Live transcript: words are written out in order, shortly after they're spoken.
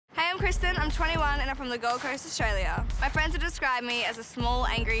Chrysten, I'm 21 and I'm from the Gold Coast, Australia. My friends have described me as a small,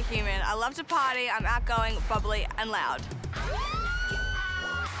 angry human. I love to party, I'm outgoing, bubbly and loud.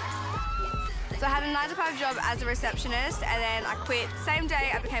 So I had a 9-to-5 job as a receptionist and then I quit. Same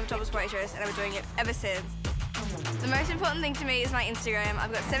day I became a topless waitress and I've been doing it ever since. The most important thing to me is my Instagram.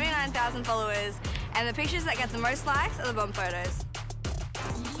 I've got 79,000 followers and the pictures that get the most likes are the bomb photos.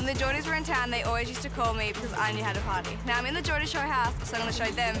 When the Geordies were in town, they always used to call me because I knew how to party. Now I'm in the Geordie show house, so I'm going to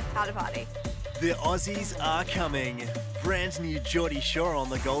show them how to party. The Aussies are coming. Brand new Geordie show on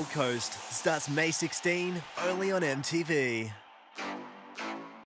the Gold Coast. Starts May 16, only on MTV.